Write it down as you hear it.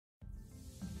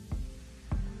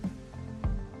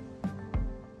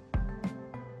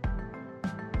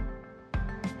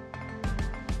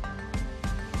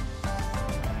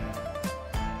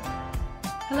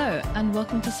Hello, and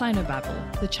welcome to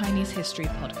Sinobabble, the Chinese history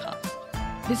podcast.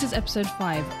 This is episode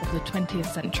 5 of the 20th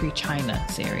Century China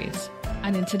series,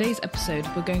 and in today's episode,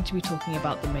 we're going to be talking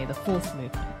about the May the 4th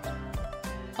movement.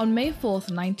 On May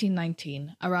 4th,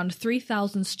 1919, around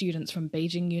 3,000 students from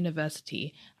Beijing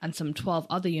University and some 12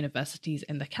 other universities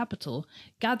in the capital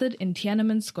gathered in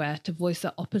Tiananmen Square to voice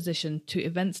their opposition to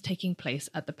events taking place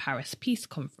at the Paris Peace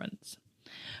Conference.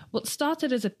 What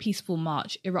started as a peaceful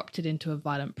march erupted into a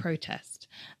violent protest,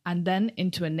 and then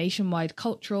into a nationwide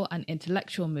cultural and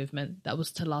intellectual movement that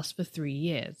was to last for 3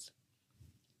 years.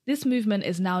 This movement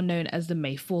is now known as the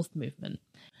May 4th movement,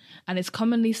 and is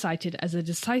commonly cited as a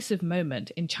decisive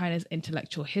moment in China's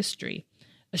intellectual history,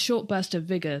 a short burst of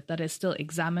vigour that is still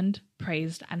examined,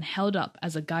 praised, and held up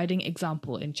as a guiding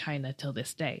example in China till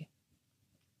this day.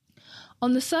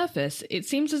 On the surface, it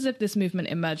seems as if this movement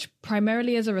emerged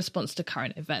primarily as a response to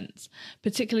current events,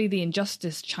 particularly the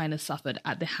injustice China suffered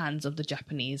at the hands of the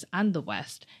Japanese and the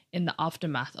West in the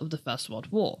aftermath of the First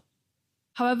World War.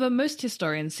 However, most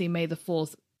historians see May the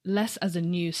 4th less as a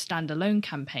new standalone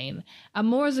campaign and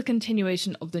more as a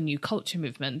continuation of the new culture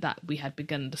movement that we had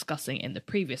begun discussing in the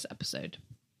previous episode.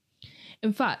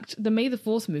 In fact, the May the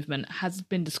 4th movement has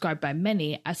been described by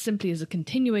many as simply as a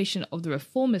continuation of the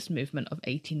reformist movement of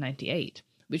 1898,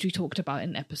 which we talked about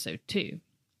in episode 2.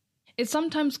 It's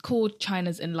sometimes called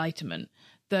China's Enlightenment,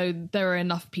 though there are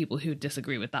enough people who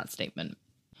disagree with that statement.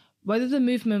 Whether the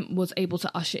movement was able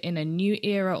to usher in a new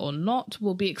era or not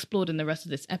will be explored in the rest of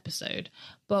this episode,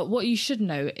 but what you should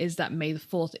know is that May the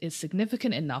 4th is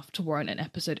significant enough to warrant an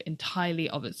episode entirely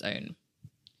of its own.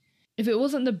 If it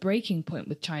wasn't the breaking point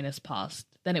with China's past,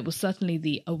 then it was certainly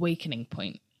the awakening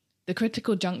point, the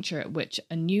critical juncture at which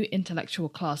a new intellectual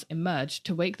class emerged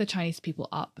to wake the Chinese people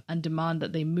up and demand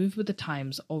that they move with the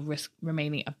times or risk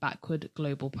remaining a backward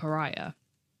global pariah.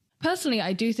 Personally,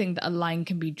 I do think that a line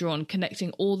can be drawn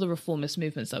connecting all the reformist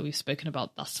movements that we've spoken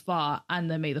about thus far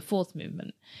and the May the 4th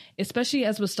movement, especially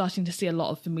as we're starting to see a lot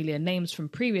of familiar names from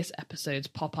previous episodes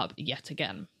pop up yet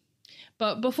again.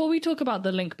 But before we talk about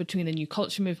the link between the New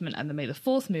Culture movement and the May the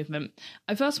 4th movement,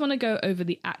 I first want to go over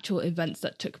the actual events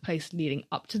that took place leading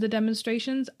up to the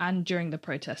demonstrations and during the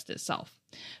protest itself.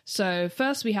 So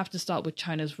first we have to start with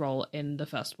China's role in the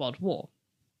First World War.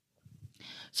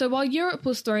 So while Europe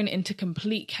was thrown into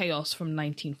complete chaos from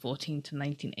 1914 to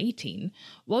 1918,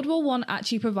 World War I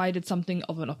actually provided something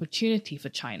of an opportunity for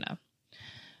China.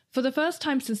 For the first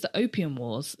time since the Opium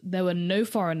Wars, there were no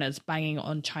foreigners banging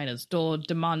on China's door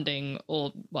demanding,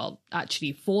 or, well,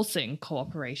 actually forcing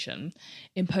cooperation,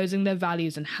 imposing their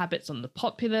values and habits on the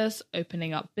populace,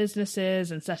 opening up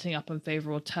businesses and setting up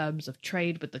unfavourable terms of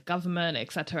trade with the government,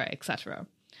 etc., etc.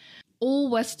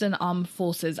 All Western armed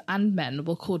forces and men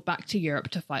were called back to Europe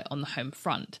to fight on the home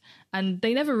front, and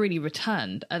they never really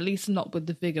returned, at least not with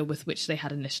the vigour with which they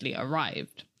had initially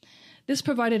arrived. This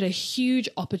provided a huge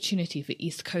opportunity for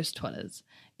East Coast dwellers,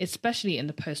 especially in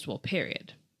the post-war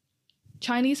period.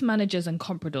 Chinese managers and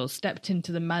compradors stepped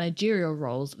into the managerial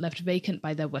roles left vacant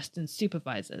by their Western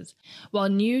supervisors, while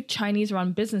new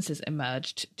Chinese-run businesses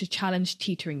emerged to challenge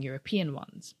teetering European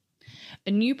ones.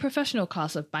 A new professional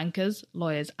class of bankers,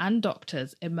 lawyers, and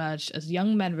doctors emerged as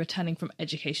young men returning from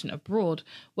education abroad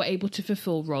were able to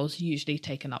fulfill roles usually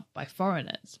taken up by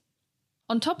foreigners.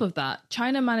 On top of that,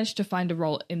 China managed to find a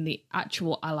role in the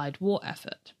actual Allied war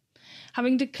effort.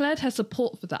 Having declared her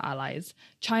support for the Allies,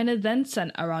 China then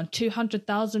sent around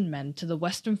 200,000 men to the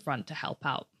Western Front to help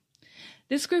out.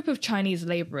 This group of Chinese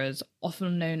labourers,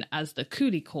 often known as the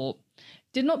Coolie Corps,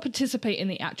 did not participate in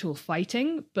the actual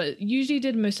fighting, but usually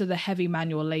did most of the heavy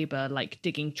manual labour like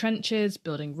digging trenches,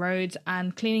 building roads,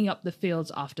 and cleaning up the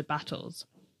fields after battles.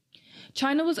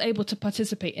 China was able to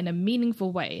participate in a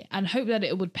meaningful way and hoped that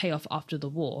it would pay off after the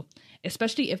war,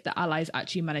 especially if the Allies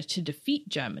actually managed to defeat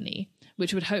Germany,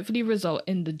 which would hopefully result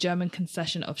in the German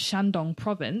concession of Shandong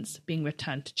province being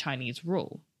returned to Chinese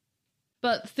rule.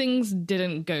 But things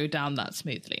didn't go down that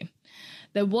smoothly.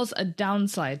 There was a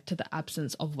downside to the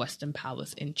absence of Western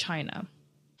powers in China.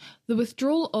 The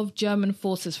withdrawal of German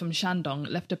forces from Shandong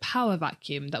left a power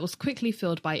vacuum that was quickly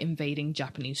filled by invading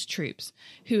Japanese troops,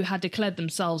 who had declared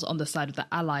themselves on the side of the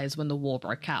Allies when the war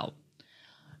broke out.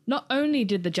 Not only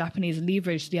did the Japanese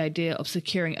leverage the idea of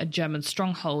securing a German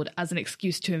stronghold as an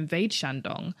excuse to invade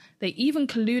Shandong, they even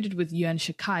colluded with Yuan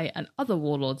Shikai and other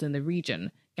warlords in the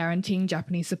region, guaranteeing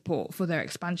Japanese support for their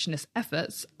expansionist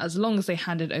efforts as long as they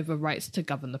handed over rights to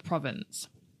govern the province.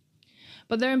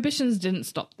 But their ambitions didn't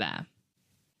stop there.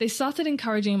 They started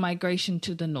encouraging migration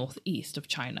to the northeast of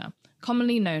China,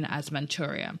 commonly known as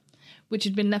Manchuria, which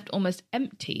had been left almost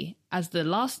empty as the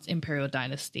last imperial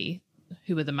dynasty,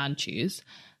 who were the Manchus,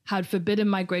 had forbidden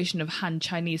migration of Han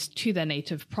Chinese to their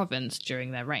native province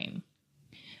during their reign.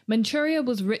 Manchuria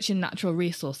was rich in natural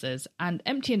resources and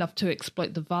empty enough to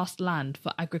exploit the vast land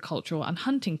for agricultural and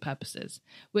hunting purposes,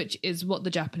 which is what the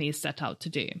Japanese set out to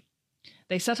do.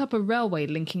 They set up a railway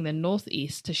linking the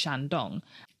northeast to Shandong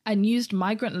and used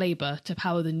migrant labour to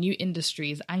power the new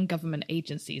industries and government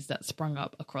agencies that sprung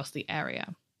up across the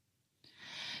area.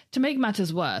 To make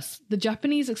matters worse, the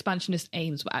Japanese expansionist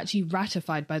aims were actually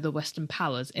ratified by the Western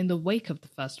powers in the wake of the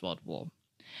First World War.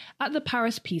 At the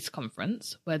Paris Peace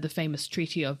Conference, where the famous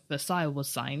Treaty of Versailles was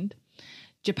signed,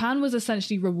 Japan was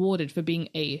essentially rewarded for being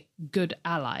a good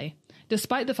ally,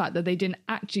 despite the fact that they didn't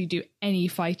actually do any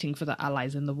fighting for their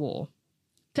allies in the war.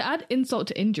 To add insult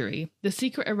to injury, the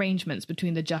secret arrangements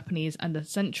between the Japanese and the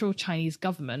central Chinese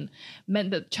government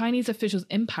meant that Chinese officials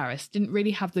in Paris didn't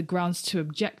really have the grounds to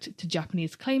object to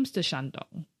Japanese claims to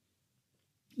Shandong.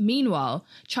 Meanwhile,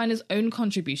 China's own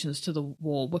contributions to the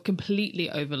war were completely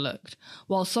overlooked,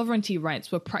 while sovereignty rights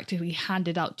were practically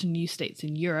handed out to new states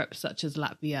in Europe such as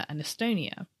Latvia and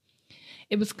Estonia.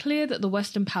 It was clear that the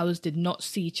Western powers did not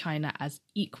see China as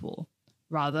equal.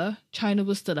 Rather, China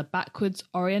was still a backwards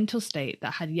oriental state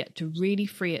that had yet to really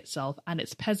free itself and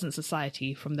its peasant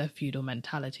society from their feudal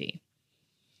mentality.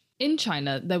 In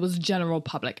China, there was general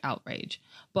public outrage,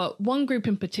 but one group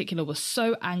in particular was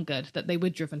so angered that they were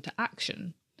driven to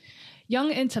action.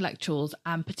 Young intellectuals,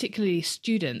 and particularly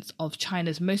students of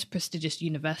China's most prestigious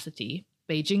university,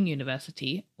 Beijing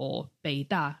University, or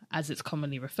Beida as it's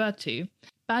commonly referred to,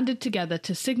 banded together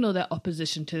to signal their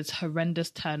opposition to this horrendous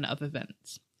turn of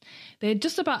events. They had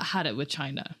just about had it with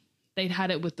China. They'd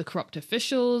had it with the corrupt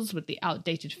officials, with the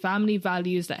outdated family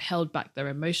values that held back their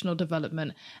emotional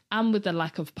development, and with the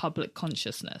lack of public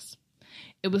consciousness.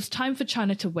 It was time for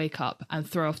China to wake up and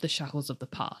throw off the shackles of the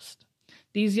past.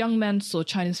 These young men saw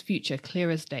China's future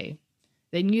clear as day.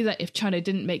 They knew that if China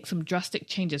didn't make some drastic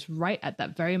changes right at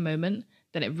that very moment,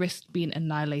 then it risked being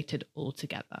annihilated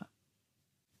altogether.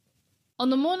 On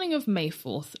the morning of May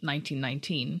 4th,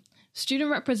 1919,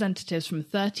 student representatives from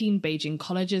 13 Beijing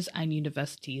colleges and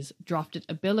universities drafted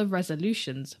a bill of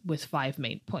resolutions with 5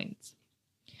 main points.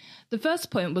 The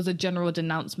first point was a general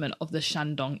denouncement of the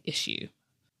Shandong issue.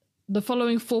 The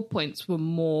following 4 points were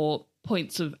more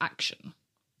points of action.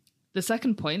 The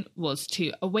second point was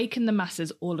to awaken the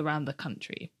masses all around the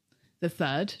country. The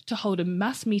third, to hold a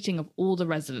mass meeting of all the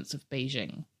residents of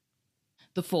Beijing.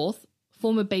 The fourth,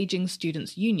 form a Beijing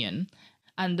Students' Union.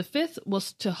 And the fifth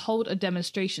was to hold a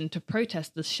demonstration to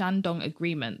protest the Shandong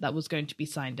Agreement that was going to be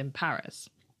signed in Paris.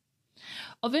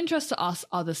 Of interest to us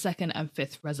are the second and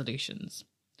fifth resolutions.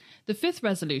 The fifth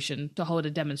resolution, to hold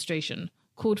a demonstration,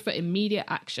 called for immediate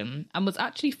action and was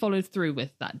actually followed through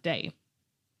with that day.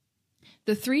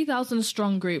 The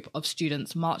 3,000-strong group of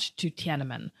students marched to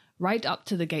Tiananmen, right up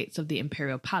to the gates of the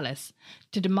Imperial Palace,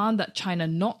 to demand that China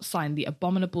not sign the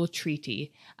abominable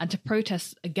treaty and to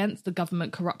protest against the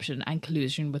government corruption and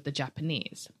collusion with the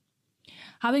Japanese.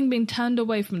 Having been turned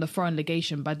away from the foreign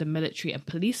legation by the military and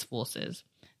police forces,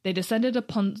 they descended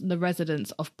upon the residence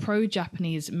of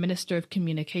pro-Japanese Minister of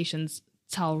Communications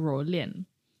Cao Ruolin,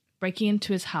 breaking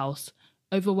into his house,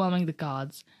 overwhelming the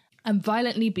guards, and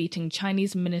violently beating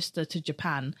Chinese Minister to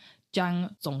Japan,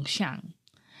 Jiang Zongxiang.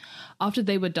 After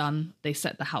they were done, they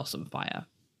set the house on fire.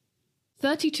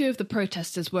 32 of the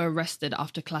protesters were arrested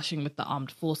after clashing with the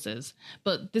armed forces,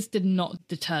 but this did not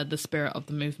deter the spirit of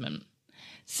the movement.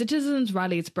 Citizens'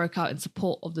 rallies broke out in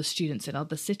support of the students in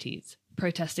other cities,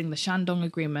 protesting the Shandong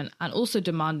Agreement and also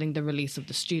demanding the release of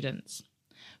the students.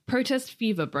 Protest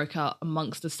fever broke out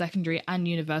amongst the secondary and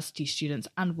university students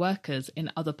and workers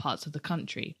in other parts of the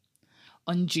country.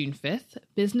 On June 5th,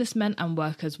 businessmen and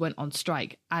workers went on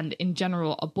strike, and in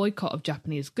general, a boycott of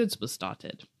Japanese goods was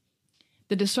started.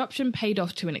 The disruption paid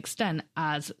off to an extent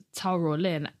as Cao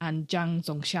Ruolin and Jiang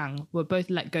Zongxiang were both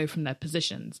let go from their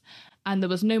positions, and there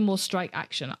was no more strike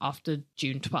action after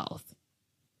June 12th.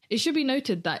 It should be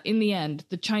noted that in the end,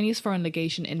 the Chinese foreign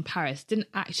legation in Paris didn't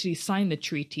actually sign the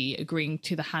treaty agreeing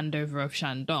to the handover of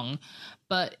Shandong,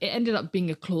 but it ended up being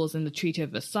a clause in the Treaty of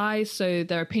Versailles, so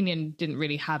their opinion didn't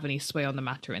really have any sway on the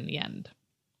matter in the end.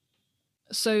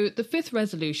 So the fifth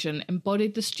resolution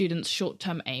embodied the students'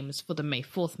 short-term aims for the May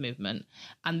 4th movement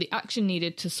and the action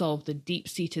needed to solve the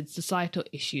deep-seated societal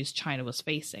issues China was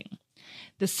facing.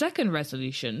 The second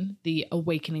resolution, the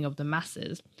awakening of the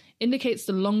masses, indicates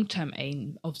the long-term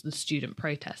aim of the student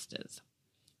protesters.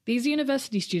 These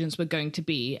university students were going to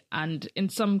be, and in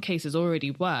some cases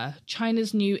already were,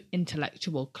 China's new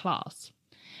intellectual class.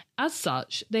 As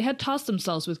such, they had tasked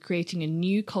themselves with creating a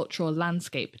new cultural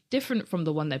landscape different from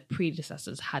the one their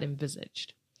predecessors had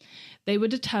envisaged. They were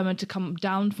determined to come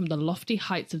down from the lofty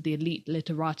heights of the elite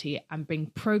literati and bring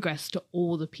progress to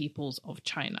all the peoples of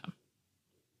China.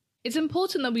 It's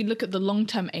important that we look at the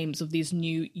long-term aims of these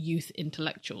new youth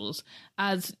intellectuals,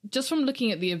 as just from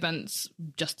looking at the events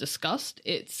just discussed,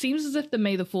 it seems as if the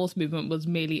May the 4th movement was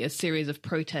merely a series of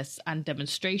protests and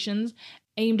demonstrations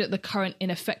aimed at the current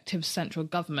ineffective central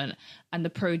government and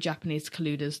the pro-Japanese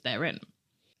colluders therein.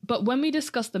 But when we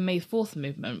discuss the May 4th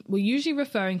movement, we're usually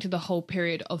referring to the whole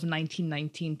period of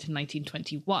 1919 to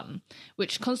 1921,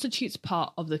 which constitutes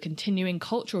part of the continuing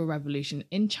cultural revolution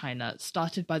in China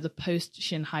started by the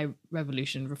post-Xinhai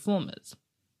Revolution reformers.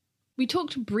 We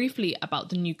talked briefly about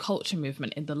the New Culture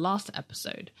movement in the last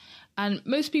episode, and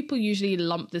most people usually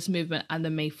lump this movement and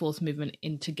the May 4th movement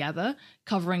in together,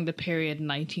 covering the period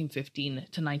 1915 to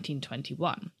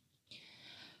 1921.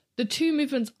 The two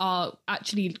movements are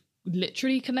actually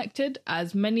literally connected,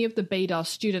 as many of the Beidar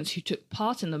students who took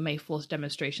part in the May 4th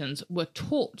demonstrations were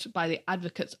taught by the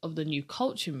advocates of the New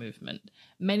Culture movement,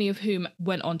 many of whom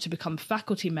went on to become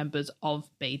faculty members of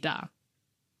Beidar.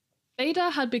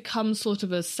 Beidar had become sort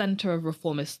of a centre of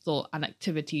reformist thought and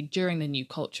activity during the New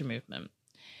Culture movement.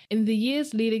 In the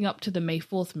years leading up to the May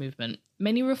 4th movement,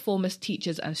 many reformist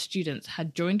teachers and students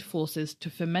had joined forces to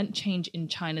foment change in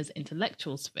China's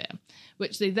intellectual sphere,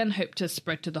 which they then hoped to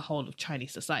spread to the whole of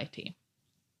Chinese society.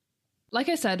 Like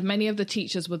I said, many of the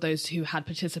teachers were those who had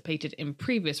participated in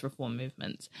previous reform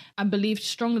movements and believed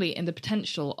strongly in the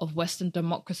potential of Western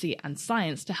democracy and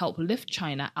science to help lift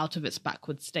China out of its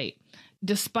backward state,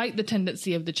 despite the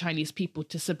tendency of the Chinese people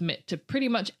to submit to pretty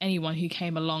much anyone who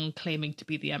came along claiming to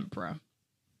be the emperor.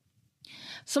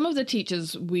 Some of the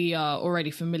teachers we are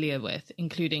already familiar with,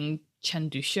 including Chen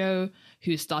Duxiu,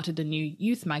 who started the New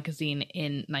Youth magazine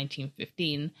in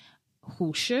 1915,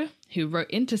 Hu Shi, who wrote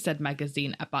into said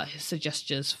magazine about his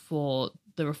suggestions for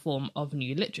the reform of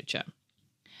new literature.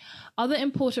 Other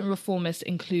important reformists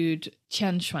include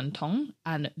Qian Xuantong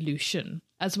and Lu Xun,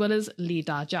 as well as Li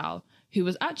Dajiao, who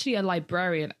was actually a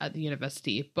librarian at the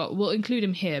university, but we'll include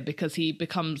him here because he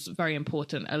becomes very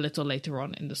important a little later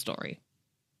on in the story.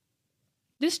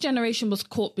 This generation was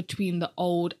caught between the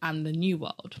old and the new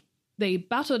world. They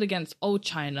battled against old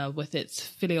China with its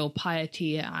filial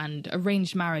piety and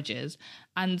arranged marriages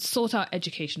and sought out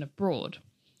education abroad.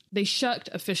 They shirked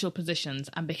official positions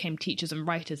and became teachers and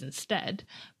writers instead,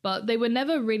 but they were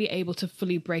never really able to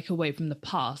fully break away from the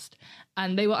past,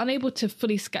 and they were unable to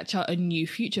fully sketch out a new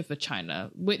future for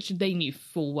China, which they knew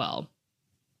full well.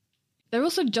 There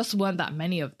also just weren't that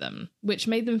many of them, which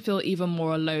made them feel even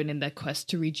more alone in their quest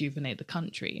to rejuvenate the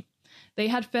country. They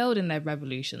had failed in their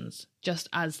revolutions, just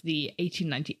as the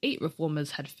 1898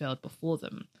 reformers had failed before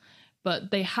them, but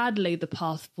they had laid the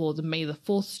path for the May the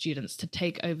 4th students to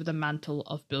take over the mantle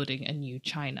of building a new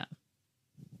China.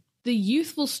 The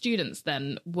youthful students,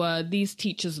 then, were these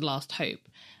teachers' last hope,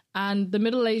 and the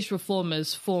middle-aged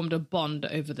reformers formed a bond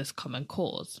over this common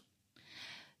cause.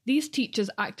 These teachers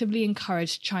actively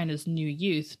encouraged China's new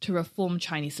youth to reform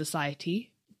Chinese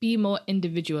society, be more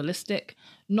individualistic,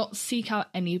 not seek out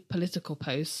any political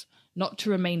posts, not to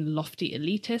remain lofty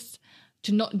elitists,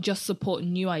 to not just support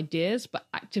new ideas, but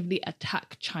actively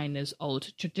attack China's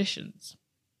old traditions.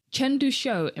 Chen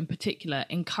Duxiu, in particular,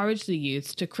 encouraged the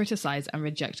youths to criticize and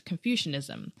reject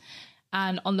Confucianism,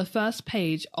 and on the first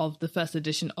page of the first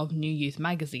edition of New Youth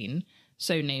magazine,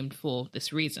 so named for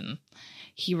this reason,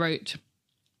 he wrote,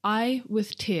 "I,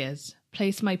 with tears,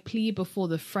 place my plea before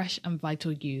the fresh and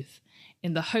vital youth,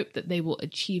 in the hope that they will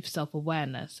achieve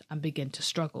self-awareness and begin to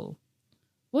struggle.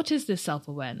 What is this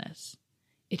self-awareness?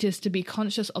 It is to be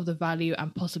conscious of the value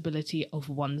and possibility of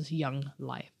one's young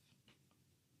life."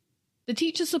 The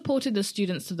teachers supported the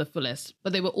students to the fullest,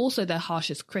 but they were also their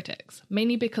harshest critics,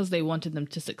 mainly because they wanted them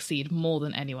to succeed more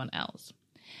than anyone else.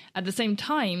 At the same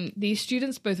time, these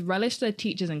students both relished their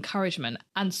teachers' encouragement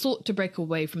and sought to break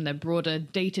away from their broader,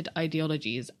 dated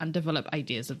ideologies and develop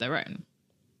ideas of their own.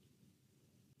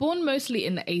 Born mostly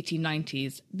in the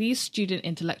 1890s, these student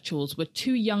intellectuals were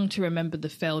too young to remember the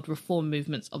failed reform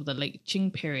movements of the late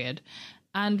Qing period,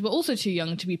 and were also too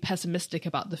young to be pessimistic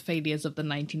about the failures of the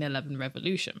 1911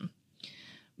 revolution.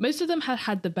 Most of them had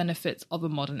had the benefits of a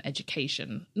modern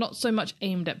education, not so much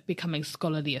aimed at becoming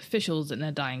scholarly officials in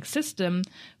a dying system,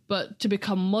 but to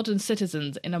become modern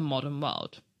citizens in a modern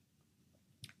world.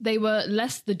 They were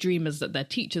less the dreamers that their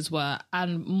teachers were,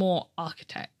 and more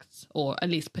architects, or at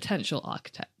least potential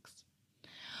architects.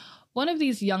 One of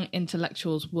these young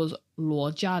intellectuals was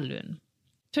Luo Jialun.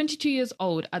 22 years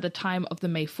old at the time of the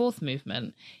May 4th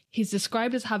movement, he's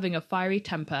described as having a fiery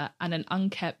temper and an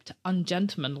unkempt,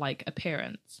 ungentlemanlike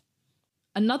appearance.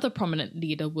 Another prominent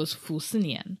leader was Fu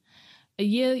Sinian, A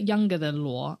year younger than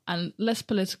Luo and less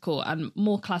political and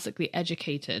more classically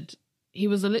educated, he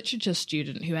was a literature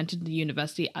student who entered the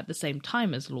university at the same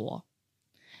time as Luo.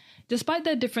 Despite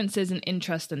their differences in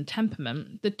interest and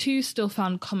temperament, the two still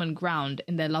found common ground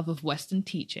in their love of Western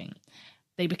teaching.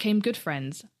 They became good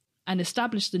friends and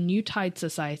established the New Tide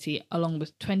Society along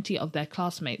with 20 of their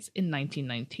classmates in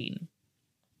 1919.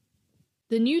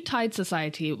 The New Tide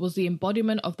Society was the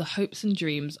embodiment of the hopes and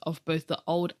dreams of both the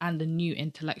old and the new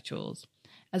intellectuals,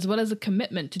 as well as a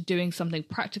commitment to doing something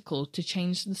practical to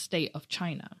change the state of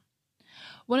China.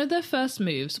 One of their first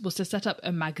moves was to set up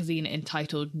a magazine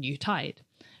entitled New Tide,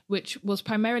 which was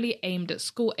primarily aimed at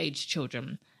school-aged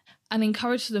children and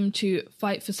encouraged them to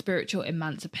fight for spiritual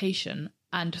emancipation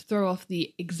and throw off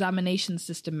the examination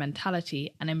system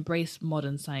mentality and embrace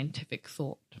modern scientific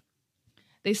thought.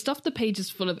 They stuffed the pages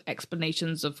full of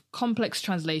explanations of complex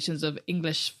translations of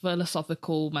English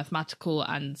philosophical, mathematical,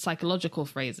 and psychological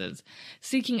phrases,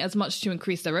 seeking as much to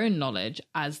increase their own knowledge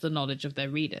as the knowledge of their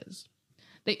readers.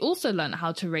 They also learned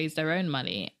how to raise their own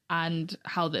money and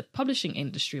how the publishing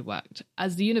industry worked,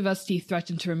 as the university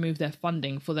threatened to remove their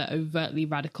funding for their overtly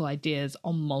radical ideas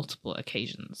on multiple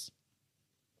occasions.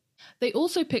 They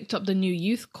also picked up the new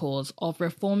youth cause of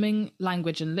reforming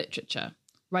language and literature,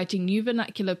 writing new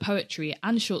vernacular poetry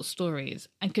and short stories,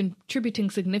 and contributing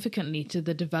significantly to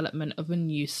the development of a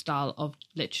new style of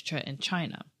literature in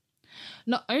China.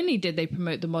 Not only did they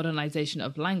promote the modernization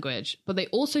of language, but they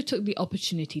also took the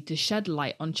opportunity to shed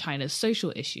light on China's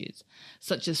social issues,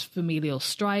 such as familial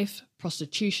strife,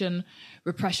 prostitution,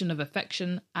 repression of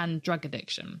affection, and drug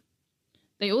addiction.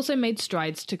 They also made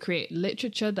strides to create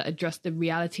literature that addressed the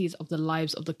realities of the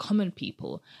lives of the common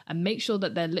people and make sure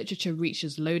that their literature reached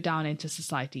as low down into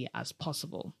society as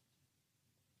possible.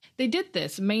 They did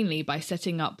this mainly by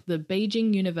setting up the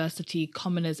Beijing University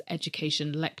Commoners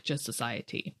Education Lecture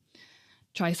Society.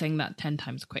 Try saying that 10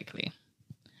 times quickly.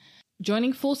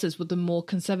 Joining forces with the more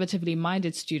conservatively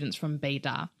minded students from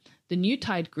Beida, the New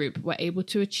Tide group were able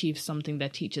to achieve something their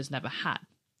teachers never had,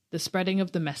 the spreading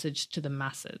of the message to the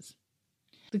masses.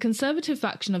 The conservative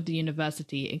faction of the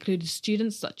university included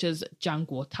students such as Zhang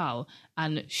Guotao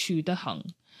and Xu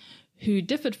Deheng, who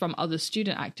differed from other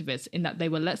student activists in that they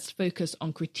were less focused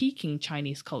on critiquing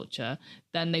Chinese culture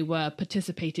than they were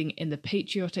participating in the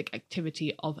patriotic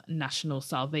activity of national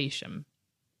salvation.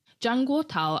 Zhang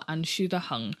Guotao and Xu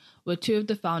Deheng were two of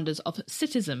the founders of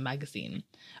Citizen magazine,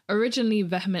 originally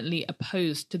vehemently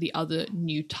opposed to the other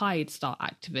New Tide-style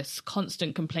activists'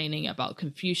 constant complaining about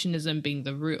Confucianism being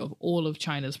the root of all of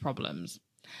China's problems.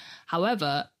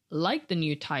 However, like the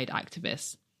New Tide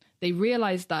activists, they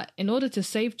realized that in order to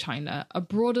save China, a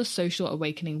broader social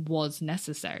awakening was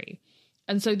necessary.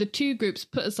 And so the two groups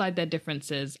put aside their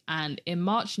differences, and in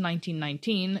March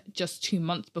 1919, just 2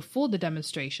 months before the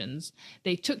demonstrations,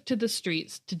 they took to the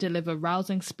streets to deliver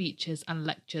rousing speeches and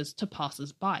lectures to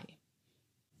passers-by.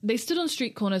 They stood on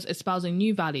street corners espousing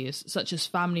new values, such as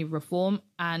family reform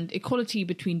and equality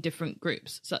between different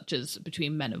groups, such as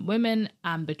between men and women,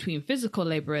 and between physical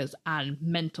labourers and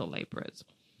mental labourers.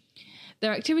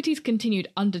 Their activities continued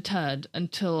undeterred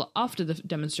until after the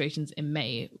demonstrations in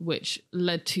May, which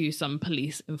led to some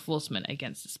police enforcement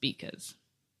against the speakers.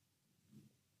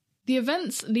 The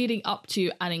events leading up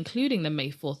to and including the May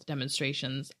 4th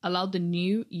demonstrations allowed the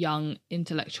new, young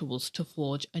intellectuals to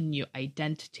forge a new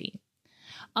identity.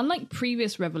 Unlike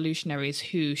previous revolutionaries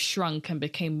who shrunk and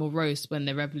became morose when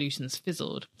their revolutions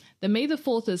fizzled, the May the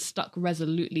 4thers stuck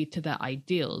resolutely to their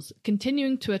ideals,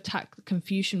 continuing to attack the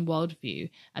Confucian worldview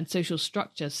and social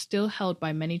structures still held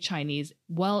by many Chinese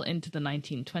well into the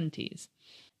 1920s.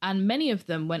 And many of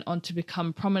them went on to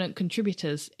become prominent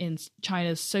contributors in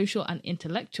China's social and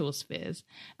intellectual spheres,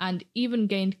 and even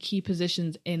gained key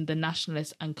positions in the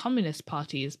nationalist and communist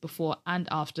parties before and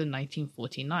after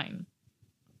 1949.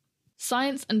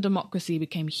 Science and democracy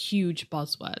became huge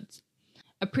buzzwords.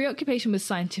 A preoccupation with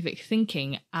scientific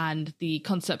thinking and the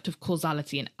concept of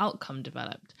causality and outcome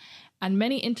developed, and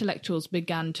many intellectuals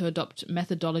began to adopt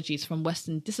methodologies from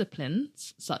Western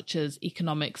disciplines, such as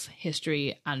economics,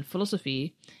 history, and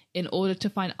philosophy, in order to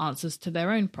find answers to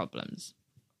their own problems.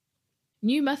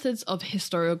 New methods of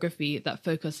historiography that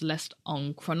focused less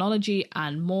on chronology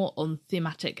and more on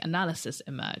thematic analysis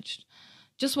emerged.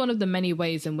 Just one of the many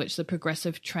ways in which the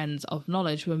progressive trends of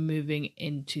knowledge were moving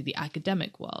into the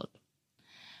academic world.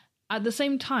 At the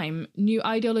same time, new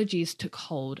ideologies took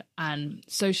hold, and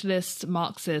socialists,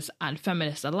 Marxists, and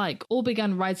feminists alike all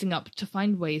began rising up to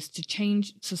find ways to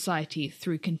change society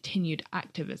through continued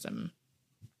activism.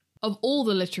 Of all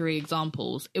the literary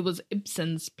examples, it was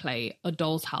Ibsen's play A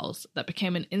Doll's House that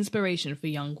became an inspiration for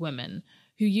young women,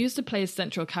 who used the play's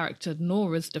central character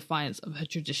Nora's defiance of her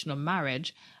traditional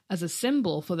marriage as a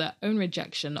symbol for their own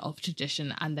rejection of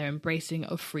tradition and their embracing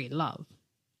of free love.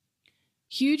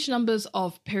 Huge numbers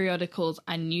of periodicals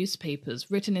and newspapers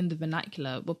written in the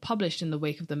vernacular were published in the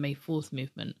wake of the May 4th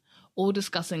movement, all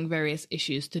discussing various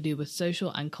issues to do with social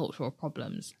and cultural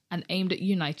problems, and aimed at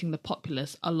uniting the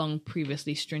populace along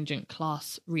previously stringent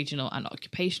class, regional, and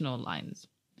occupational lines.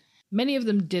 Many of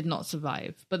them did not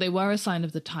survive, but they were a sign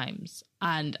of the times,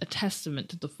 and a testament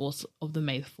to the force of the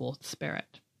May 4th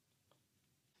spirit.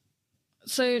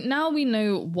 So now we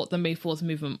know what the May 4th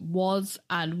movement was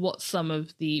and what some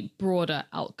of the broader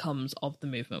outcomes of the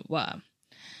movement were.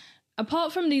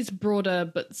 Apart from these broader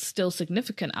but still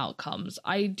significant outcomes,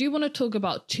 I do want to talk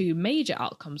about two major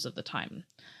outcomes of the time.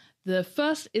 The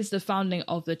first is the founding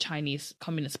of the Chinese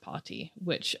Communist Party,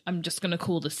 which I'm just going to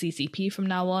call the CCP from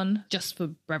now on, just for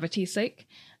brevity's sake.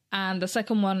 And the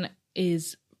second one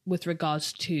is with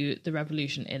regards to the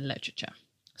revolution in literature.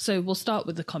 So we'll start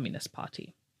with the Communist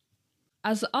Party.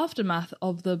 As the aftermath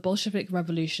of the Bolshevik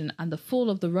Revolution and the fall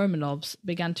of the Romanovs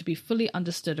began to be fully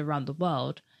understood around the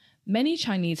world, many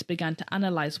Chinese began to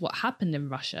analyze what happened in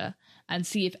Russia and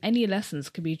see if any lessons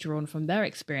could be drawn from their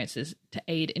experiences to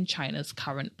aid in China's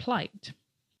current plight.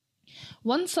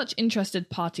 One such interested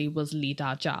party was Li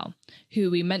Dajiao,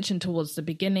 who we mentioned towards the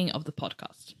beginning of the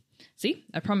podcast. See,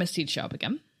 I promised he'd show up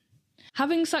again.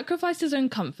 Having sacrificed his own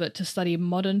comfort to study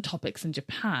modern topics in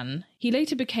Japan, he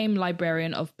later became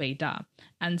librarian of Beida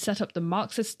and set up the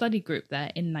Marxist study group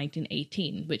there in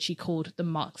 1918, which he called the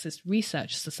Marxist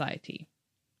Research Society.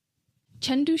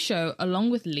 Chen Dushou,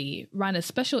 along with Li, ran a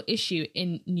special issue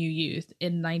in New Youth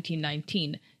in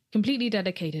 1919, completely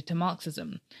dedicated to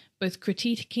Marxism, both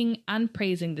critiquing and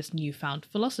praising this newfound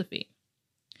philosophy.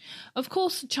 Of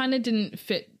course, China didn't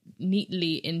fit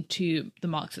neatly into the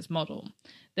Marxist model.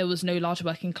 There was no large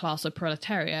working class or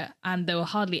proletariat, and there were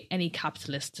hardly any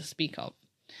capitalists to speak of.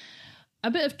 A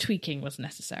bit of tweaking was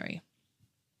necessary.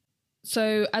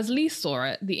 So, as Li saw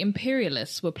it, the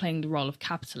imperialists were playing the role of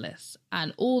capitalists,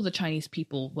 and all the Chinese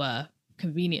people were,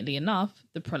 conveniently enough,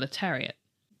 the proletariat.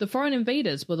 The foreign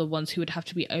invaders were the ones who would have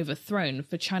to be overthrown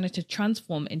for China to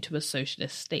transform into a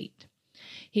socialist state.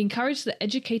 He encouraged the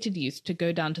educated youth to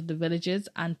go down to the villages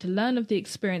and to learn of the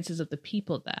experiences of the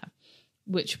people there,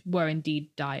 which were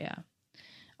indeed dire.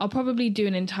 I'll probably do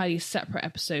an entirely separate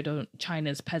episode on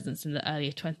China's peasants in the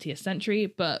early 20th century,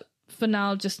 but for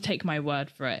now, just take my word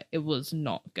for it, it was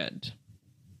not good.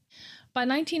 By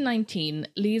 1919,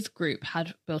 Li's group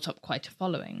had built up quite a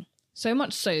following. So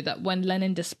much so that when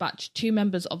Lenin dispatched two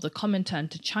members of the Comintern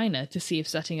to China to see if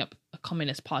setting up a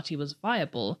communist party was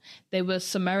viable, they were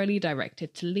summarily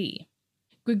directed to Li.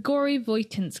 Grigory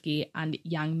Voitinsky and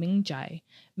Yang Mingjai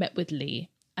met with Li,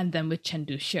 and then with Chen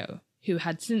Dushou, who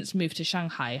had since moved to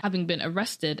Shanghai, having been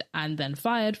arrested and then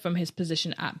fired from his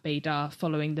position at Beida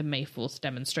following the May 4th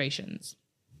demonstrations.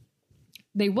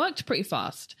 They worked pretty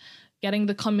fast, getting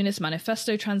the Communist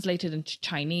Manifesto translated into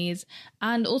Chinese,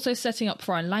 and also setting up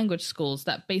foreign language schools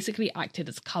that basically acted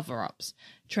as cover-ups,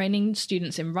 training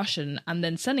students in Russian and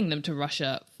then sending them to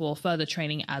Russia for further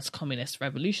training as communist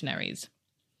revolutionaries.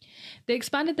 They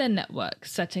expanded their network,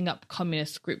 setting up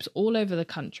communist groups all over the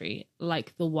country,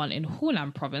 like the one in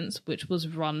Hunan province, which was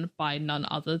run by none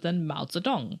other than Mao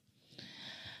Zedong.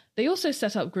 They also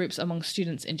set up groups among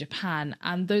students in Japan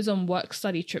and those on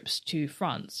work-study trips to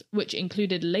France, which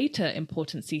included later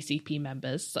important CCP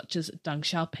members such as Deng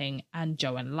Xiaoping and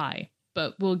Zhou Enlai,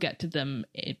 but we'll get to them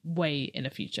way in a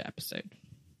future episode.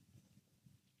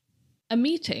 A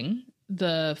meeting,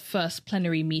 the first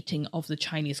plenary meeting of the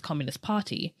Chinese Communist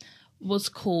Party, was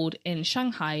called in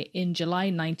Shanghai in July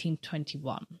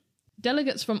 1921.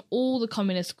 Delegates from all the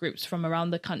communist groups from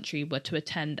around the country were to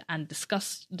attend and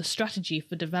discuss the strategy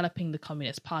for developing the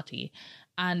Communist Party.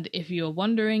 And if you're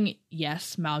wondering,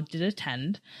 yes, Mao did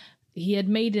attend. He had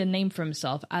made a name for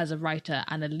himself as a writer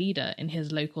and a leader in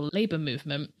his local labor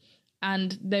movement.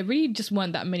 And there really just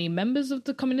weren't that many members of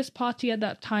the Communist Party at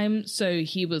that time, so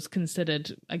he was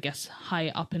considered, I guess, high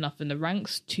up enough in the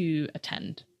ranks to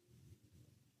attend.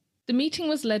 The meeting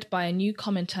was led by a new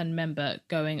Comintern member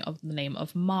going of the name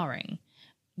of Maring,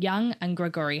 Yang and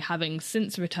Grigory having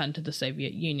since returned to the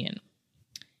Soviet Union.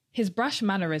 His brash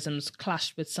mannerisms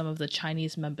clashed with some of the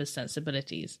Chinese members'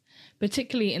 sensibilities,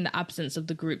 particularly in the absence of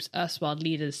the group's erstwhile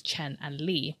leaders Chen and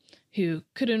Li, who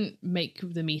couldn't make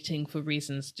the meeting for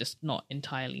reasons just not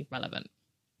entirely relevant.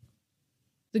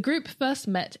 The group first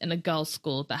met in a girls'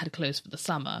 school that had closed for the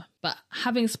summer, but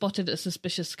having spotted a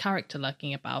suspicious character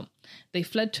lurking about, they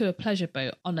fled to a pleasure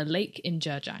boat on a lake in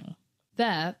Zhejiang.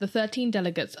 There, the 13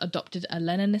 delegates adopted a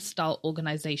Leninist-style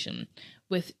organization,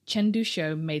 with Chen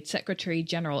Duxiu made Secretary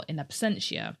General in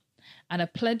absentia, and a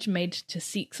pledge made to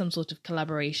seek some sort of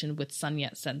collaboration with Sun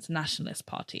Yat-sen's Nationalist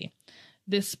Party.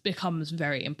 This becomes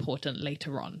very important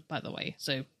later on, by the way,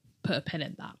 so put a pin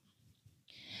in that.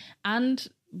 And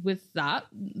with that,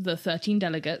 the 13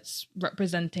 delegates,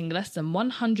 representing less than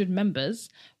 100 members,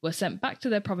 were sent back to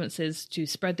their provinces to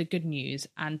spread the good news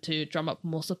and to drum up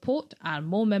more support and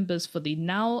more members for the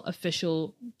now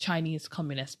official Chinese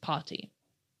Communist Party.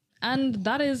 And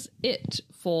that is it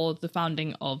for the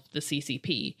founding of the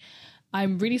CCP.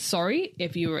 I'm really sorry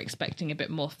if you were expecting a bit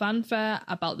more fanfare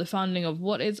about the founding of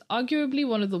what is arguably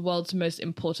one of the world's most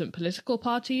important political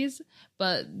parties,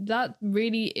 but that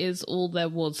really is all there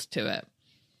was to it.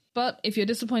 But if you're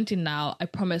disappointed now, I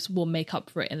promise we'll make up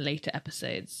for it in later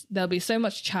episodes. There'll be so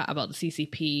much chat about the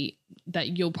CCP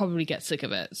that you'll probably get sick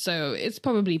of it, so it's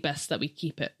probably best that we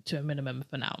keep it to a minimum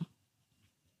for now.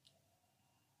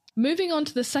 Moving on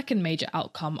to the second major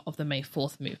outcome of the May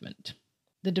 4th movement,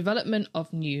 the development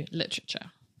of new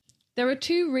literature. There are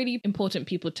two really important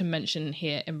people to mention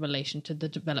here in relation to the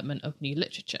development of new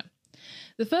literature.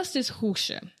 The first is Hu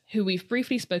Shi, who we've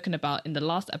briefly spoken about in the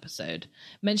last episode,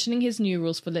 mentioning his new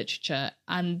rules for literature,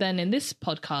 and then in this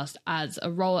podcast adds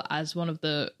a role as one of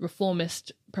the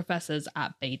reformist professors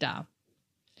at Beida.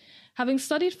 Having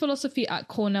studied philosophy at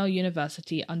Cornell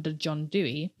University under John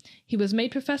Dewey, he was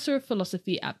made professor of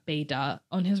philosophy at Beida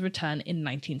on his return in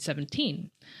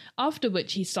 1917, after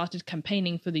which he started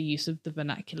campaigning for the use of the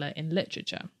vernacular in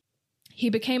literature. He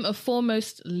became a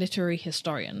foremost literary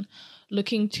historian,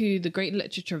 looking to the great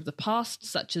literature of the past,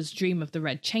 such as Dream of the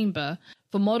Red Chamber,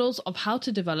 for models of how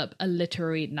to develop a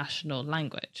literary national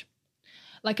language.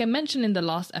 Like I mentioned in the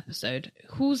last episode,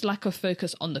 Hu's lack of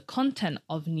focus on the content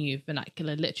of new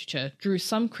vernacular literature drew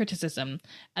some criticism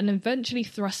and eventually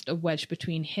thrust a wedge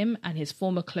between him and his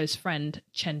former close friend,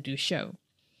 Chen Duxiu.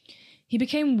 He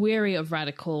became weary of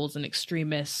radicals and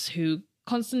extremists who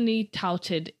constantly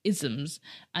touted isms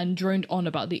and droned on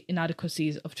about the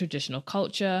inadequacies of traditional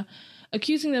culture,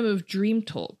 accusing them of dream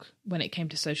talk when it came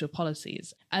to social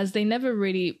policies, as they never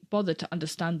really bothered to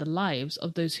understand the lives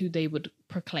of those who they would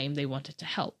proclaim they wanted to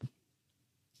help.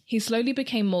 He slowly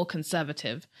became more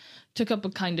conservative, took up a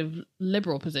kind of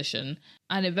liberal position,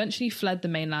 and eventually fled the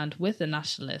mainland with the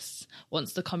nationalists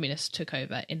once the communists took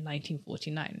over in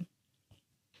 1949.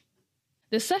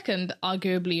 The second,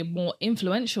 arguably more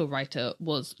influential writer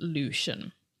was Lu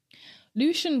Xun.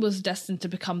 Lu Xun was destined to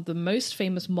become the most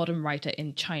famous modern writer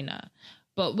in China,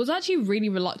 but was actually really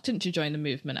reluctant to join the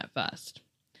movement at first.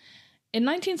 In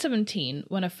 1917,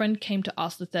 when a friend came to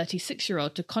ask the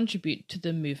 36-year-old to contribute to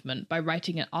the movement by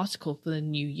writing an article for the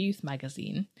New Youth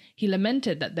magazine, he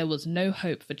lamented that there was no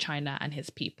hope for China and his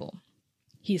people.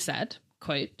 He said,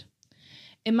 quote,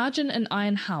 "Imagine an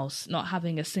iron house not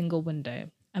having a single window,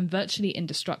 and virtually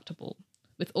indestructible,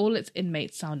 with all its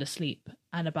inmates sound asleep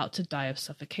and about to die of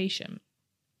suffocation.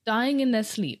 Dying in their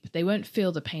sleep, they won't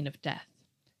feel the pain of death.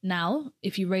 Now,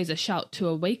 if you raise a shout to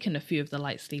awaken a few of the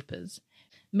light sleepers,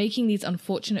 making these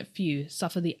unfortunate few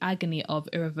suffer the agony of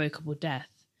irrevocable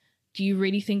death, do you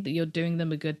really think that you're doing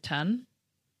them a good turn?"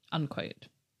 Unquote.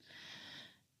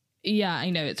 Yeah, I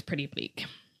know it's pretty bleak.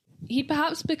 He'd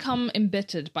perhaps become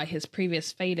embittered by his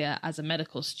previous failure as a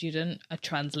medical student, a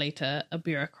translator, a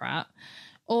bureaucrat,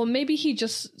 or maybe he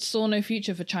just saw no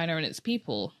future for China and its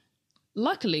people.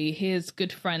 Luckily, his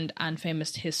good friend and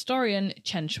famous historian,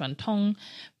 Chen Xuantong,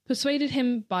 persuaded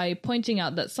him by pointing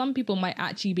out that some people might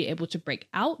actually be able to break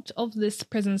out of this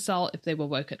prison cell if they were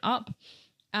woken up,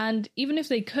 and even if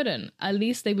they couldn't, at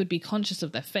least they would be conscious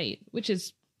of their fate, which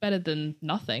is better than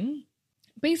nothing.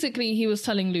 Basically, he was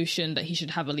telling Lu Xun that he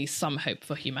should have at least some hope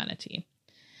for humanity.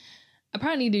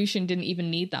 Apparently, Lu Xun didn't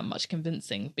even need that much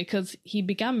convincing, because he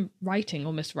began writing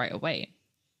almost right away.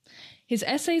 His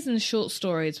essays and short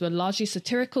stories were largely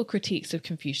satirical critiques of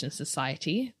Confucian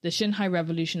society, the Xinhai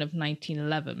Revolution of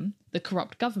 1911, the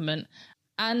corrupt government,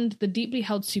 and the deeply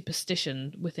held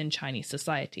superstition within Chinese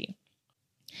society.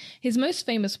 His most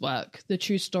famous work, The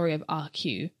True Story of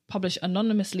RQ, published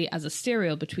anonymously as a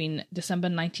serial between December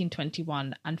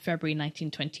 1921 and February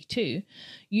 1922,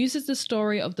 uses the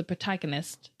story of the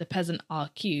protagonist, the peasant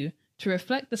RQ, to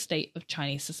reflect the state of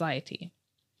Chinese society.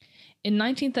 In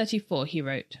 1934, he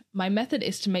wrote, "My method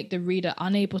is to make the reader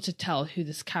unable to tell who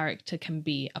this character can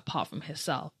be apart from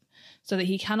himself, so that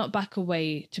he cannot back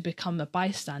away to become a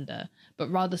bystander, but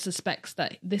rather suspects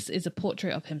that this is a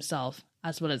portrait of himself,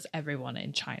 as well as everyone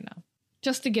in China."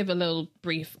 Just to give a little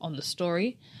brief on the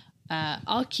story,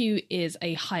 RQ is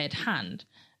a hired hand,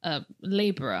 a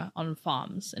labourer on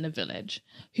farms in a village,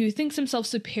 who thinks himself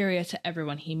superior to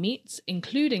everyone he meets,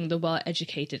 including the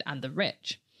well-educated and the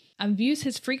rich, and views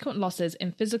his frequent losses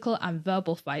in physical and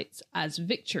verbal fights as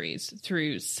victories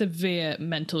through severe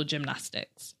mental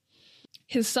gymnastics.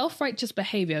 His self-righteous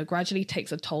behaviour gradually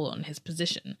takes a toll on his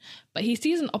position, but he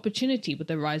sees an opportunity with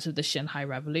the rise of the Xinhai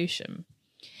Revolution.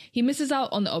 He misses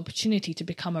out on the opportunity to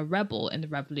become a rebel in the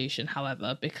revolution,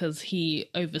 however, because he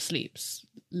oversleeps,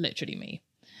 literally me.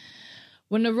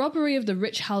 When a robbery of the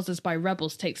rich houses by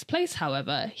rebels takes place,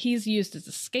 however, he's used as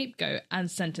a scapegoat and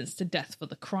sentenced to death for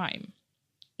the crime.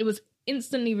 It was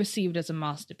instantly received as a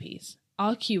masterpiece.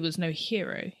 RQ was no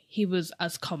hero. He was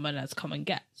as common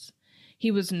gets.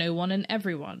 He was no one and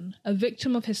everyone, a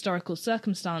victim of historical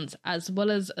circumstance as well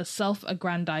as a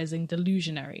self-aggrandizing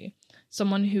delusionary,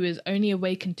 someone who is only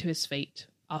awakened to his fate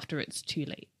after it's too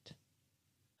late.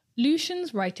 Lu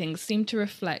Xun's writings seem to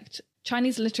reflect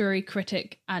Chinese literary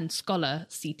critic and scholar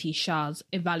C.T. Sha's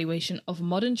evaluation of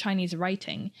modern Chinese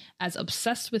writing as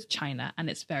obsessed with China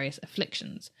and its various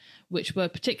afflictions, which were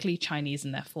particularly Chinese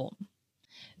in their form.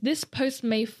 This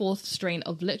post-May 4th strain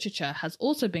of literature has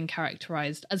also been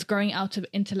characterized as growing out of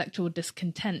intellectual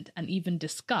discontent and even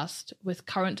disgust with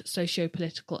current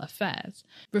socio-political affairs,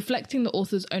 reflecting the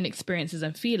author's own experiences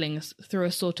and feelings through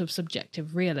a sort of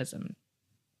subjective realism.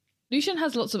 Lu Xun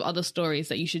has lots of other stories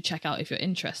that you should check out if you're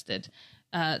interested.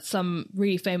 Some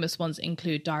really famous ones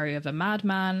include Diary of a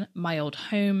Madman, My Old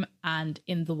Home, and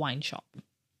In the Wine Shop.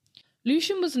 Lu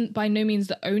Xun was by no means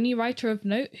the only writer of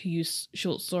note who used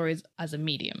short stories as a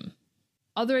medium.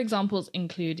 Other examples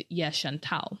include Ye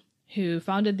Shentao, who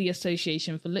founded the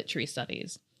Association for Literary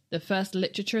Studies, the first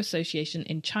literature association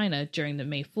in China during the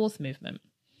May 4th movement,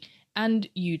 and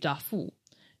Yu Dafu,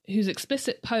 whose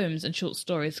explicit poems and short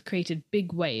stories created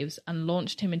big waves and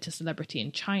launched him into celebrity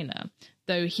in China,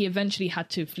 though he eventually had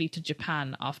to flee to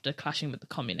Japan after clashing with the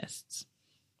communists.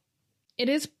 It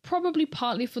is probably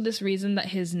partly for this reason that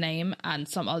his name and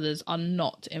some others are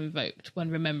not invoked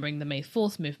when remembering the May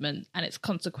 4th movement and its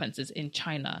consequences in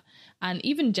China, and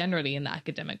even generally in the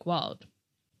academic world.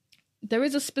 There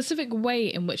is a specific way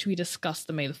in which we discuss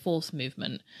the May the 4th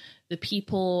movement, the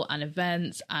people and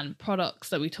events and products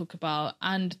that we talk about,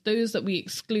 and those that we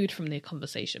exclude from the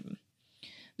conversation.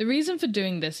 The reason for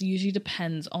doing this usually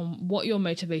depends on what your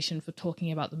motivation for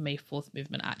talking about the May 4th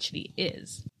movement actually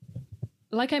is.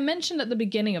 Like I mentioned at the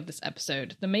beginning of this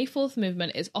episode, the May 4th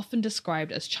movement is often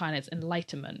described as China's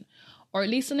enlightenment, or at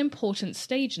least an important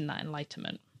stage in that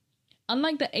enlightenment.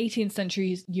 Unlike the 18th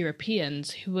century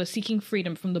Europeans who were seeking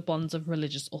freedom from the bonds of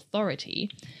religious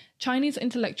authority, Chinese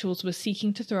intellectuals were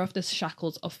seeking to throw off the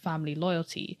shackles of family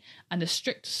loyalty and a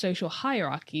strict social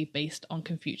hierarchy based on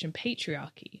Confucian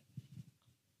patriarchy.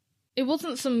 It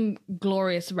wasn't some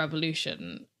glorious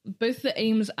revolution. Both the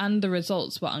aims and the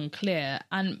results were unclear,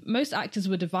 and most actors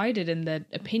were divided in their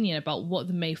opinion about what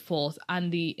the May 4th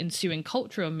and the ensuing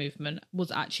cultural movement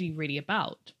was actually really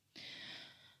about.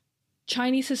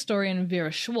 Chinese historian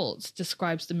Vera Schwartz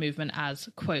describes the movement as,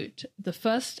 quote, the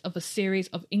first of a series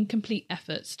of incomplete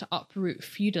efforts to uproot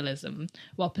feudalism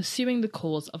while pursuing the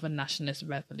cause of a nationalist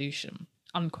revolution,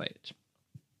 unquote.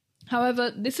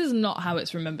 However, this is not how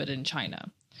it's remembered in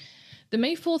China. The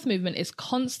May 4th movement is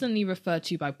constantly referred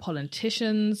to by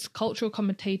politicians, cultural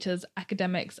commentators,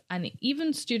 academics, and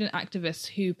even student activists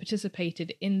who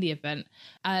participated in the event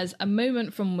as a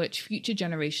moment from which future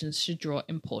generations should draw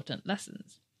important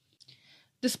lessons.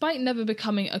 Despite never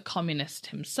becoming a communist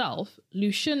himself, Lu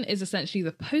Xun is essentially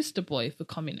the poster boy for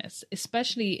communists,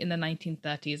 especially in the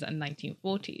 1930s and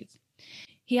 1940s.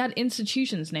 He had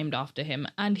institutions named after him,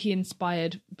 and he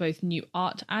inspired both new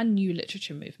art and new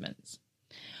literature movements.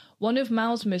 One of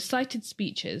Mao's most cited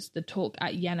speeches, the talk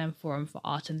at Yan'an Forum for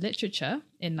Art and Literature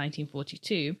in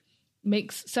 1942,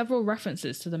 makes several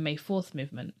references to the May 4th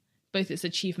movement, both its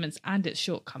achievements and its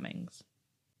shortcomings.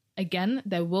 Again,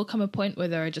 there will come a point where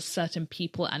there are just certain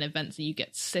people and events that you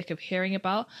get sick of hearing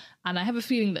about, and I have a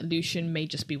feeling that Lu Xun may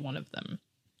just be one of them.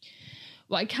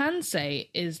 What I can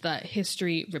say is that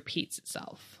history repeats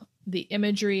itself. The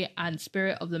imagery and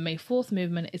spirit of the May 4th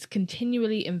movement is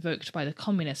continually invoked by the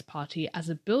Communist Party as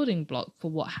a building block for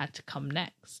what had to come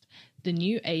next, the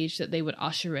new age that they would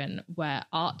usher in, where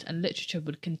art and literature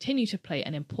would continue to play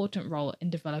an important role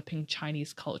in developing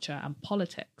Chinese culture and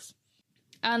politics.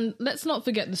 And let's not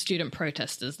forget the student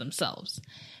protesters themselves.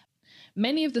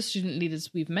 Many of the student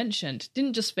leaders we've mentioned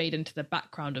didn't just fade into the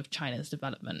background of China's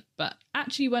development, but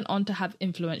actually went on to have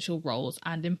influential roles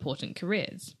and important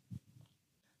careers.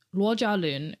 Luo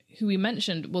Jialun, who we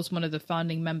mentioned was one of the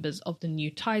founding members of the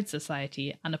New Tide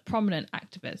Society and a prominent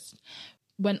activist,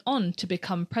 went on to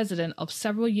become president of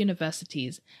several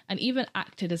universities and even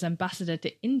acted as ambassador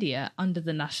to India under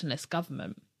the nationalist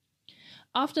government.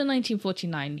 After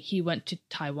 1949, he went to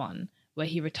Taiwan, where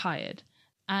he retired,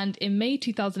 and in May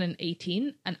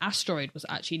 2018, an asteroid was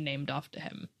actually named after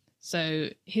him, so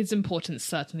his importance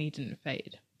certainly didn't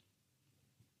fade.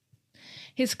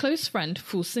 His close friend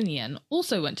Fu Xinyan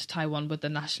also went to Taiwan with the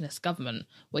nationalist government,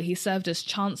 where he served as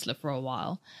chancellor for a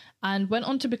while, and went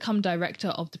on to become director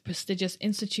of the prestigious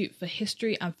Institute for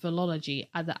History and Philology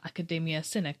at the Academia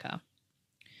Sinica.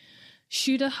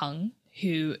 Xu Deheng,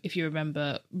 who, if you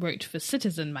remember, wrote for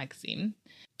Citizen magazine,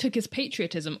 took his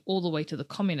patriotism all the way to the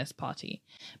Communist Party,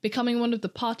 becoming one of the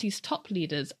party's top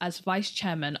leaders as vice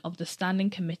chairman of the Standing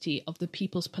Committee of the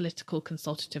People's Political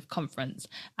Consultative Conference.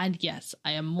 And yes,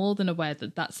 I am more than aware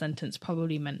that that sentence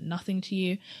probably meant nothing to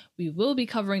you. We will be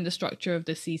covering the structure of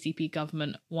the CCP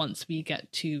government once we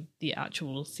get to the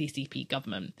actual CCP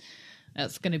government.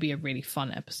 That's going to be a really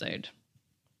fun episode.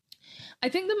 I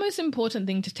think the most important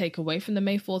thing to take away from the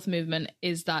May 4th movement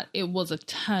is that it was a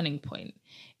turning point.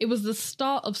 It was the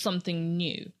start of something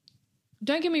new.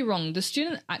 Don't get me wrong, the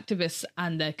student activists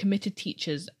and their committed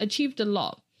teachers achieved a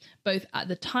lot, both at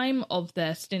the time of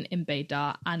their stint in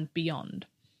Beida and beyond.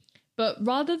 But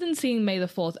rather than seeing May the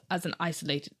 4th as an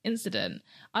isolated incident,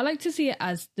 I like to see it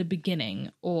as the beginning,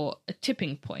 or a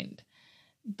tipping point.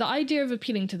 The idea of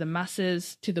appealing to the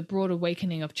masses, to the broad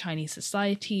awakening of Chinese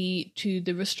society, to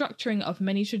the restructuring of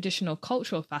many traditional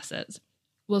cultural facets,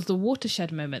 was the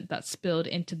watershed moment that spilled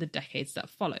into the decades that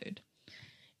followed.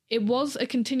 It was a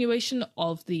continuation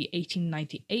of the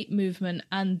 1898 movement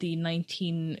and the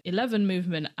 1911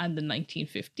 movement and the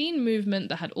 1915 movement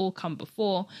that had all come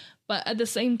before, but at the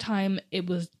same time, it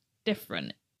was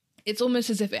different. It's almost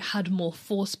as if it had more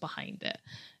force behind it.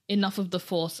 Enough of the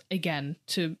force, again,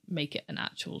 to make it an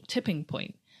actual tipping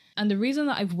point. And the reason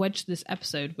that I've wedged this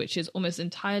episode, which is almost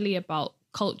entirely about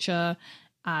culture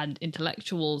and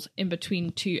intellectuals in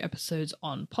between two episodes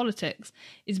on politics,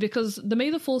 is because the May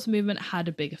the 4th movement had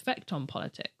a big effect on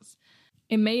politics.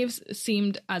 It may have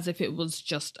seemed as if it was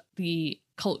just the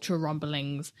cultural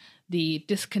rumblings, the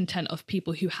discontent of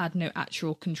people who had no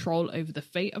actual control over the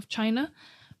fate of China,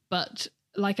 but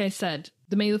like I said,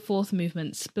 the May the 4th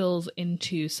movement spills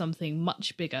into something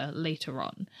much bigger later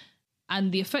on.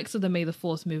 And the effects of the May the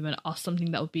 4th movement are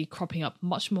something that will be cropping up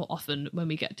much more often when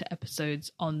we get to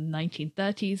episodes on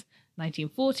 1930s,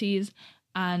 1940s,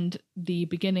 and the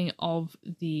beginning of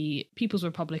the People's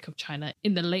Republic of China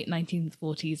in the late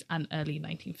 1940s and early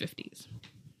 1950s.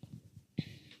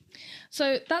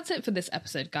 So that's it for this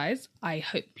episode, guys. I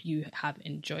hope you have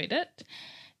enjoyed it.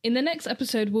 In the next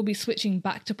episode, we'll be switching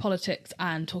back to politics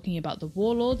and talking about the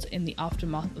warlords in the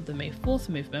aftermath of the May 4th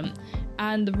movement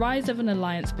and the rise of an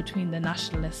alliance between the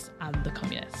nationalists and the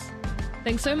communists.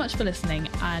 Thanks so much for listening,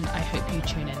 and I hope you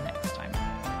tune in next time.